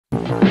You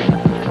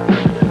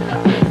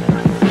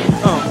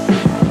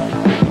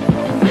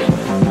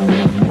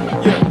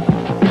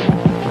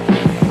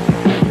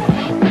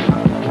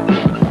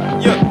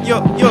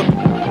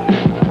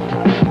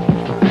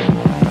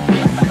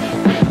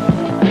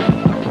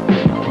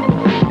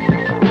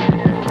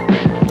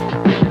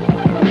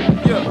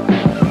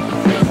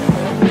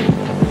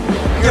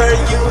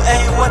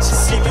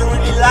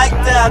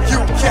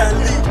can't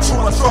lead to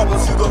my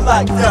troubles, you don't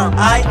like them.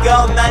 I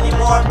got many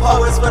more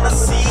powers when I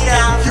see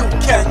them. You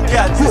can't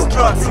get these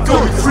drugs, you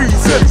got me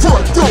freezing.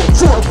 Fucked up,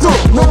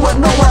 no one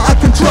I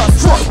can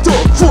trust. Fucked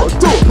up,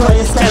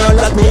 players cannot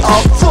let me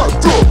up.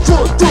 Fucked up,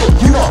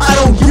 you know I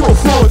don't give a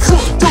fuck.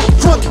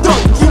 Fucked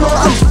up, you know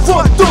I'm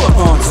fucked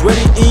up.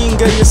 Sweaty in,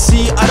 girl, you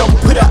see, I don't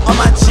put it on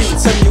my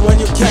jeans. Tell me when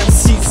you can't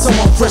see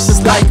someone fresh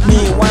is like me.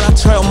 Why not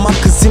try on my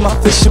cousin, my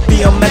face should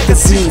be on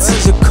magazines.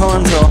 Such a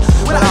condo,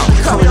 without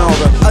coming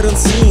over. I don't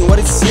see what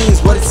it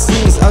seems, out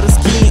of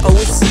skin,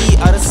 always see,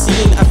 out of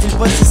scene. I feel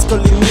voices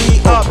calling me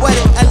up. Why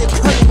the hell you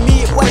calling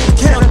me? Why you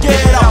cannot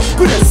get out?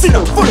 Good and see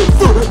them full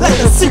like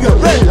a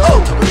cigarette.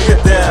 Oh, look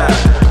at that.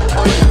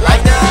 Oh, you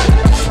like that?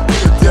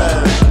 Look at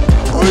that.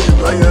 Oh, you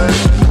like that?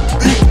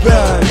 Big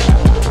bang.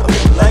 Oh,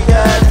 you like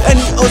that? And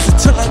he also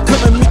turn and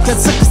come and make a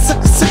suck a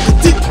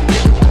dick.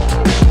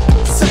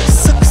 Suck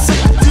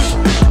a dick.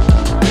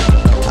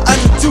 I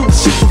don't do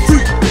shit for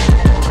free.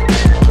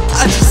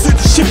 I just do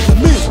the shit for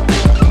me.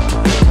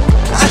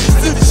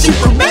 Shit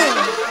for me.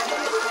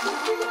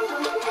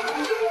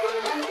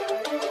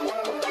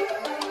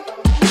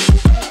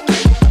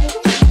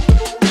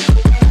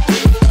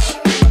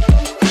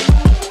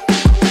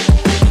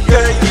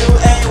 Girl, you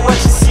ain't what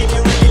you see,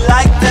 you really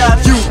like that.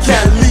 You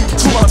can't lead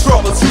to my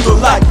troubles, you don't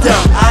like them.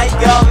 I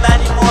got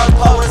many more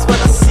powers when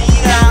I see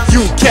them.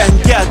 You can't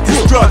get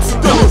these drugs,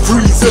 you got me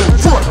freezing.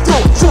 Fucked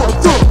up,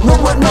 no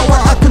one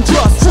I can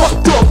trust.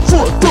 Fucked up,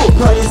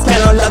 players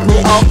cannot let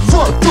me up.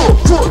 Fucked up,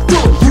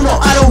 you know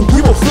I don't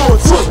give a fuck.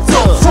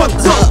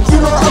 Fucked up, you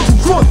know I'm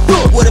fucked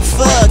up. What the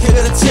fuck, I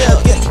gotta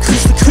tell, getting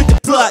creased to cut the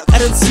block. I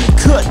don't see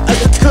cut, I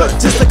got cut,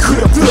 just like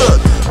cut a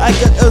plug. I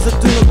got others that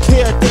do not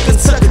care, they can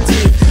suck a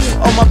dick.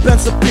 All my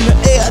bands up in the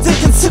air, they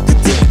can suck a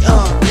dick.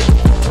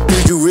 Do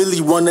you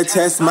really wanna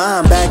test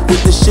mine? Back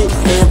with the shit,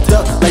 amped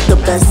up like the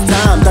best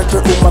time.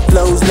 Dr. my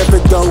flows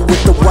never go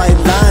with the white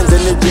lines.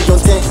 Energy on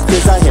 10,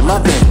 cause I hit my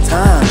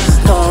bedtime.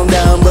 Calm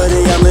down,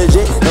 buddy, I'm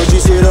legit. Don't you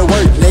see the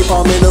work?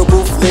 Napalm in the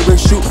booth,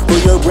 lyrics shoot for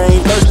your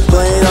brain first.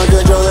 Playing on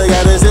controller,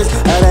 got assist,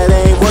 how that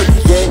ain't work.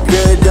 Get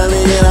good,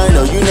 dummy, and I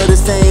know you know the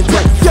same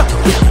thing. Yeah.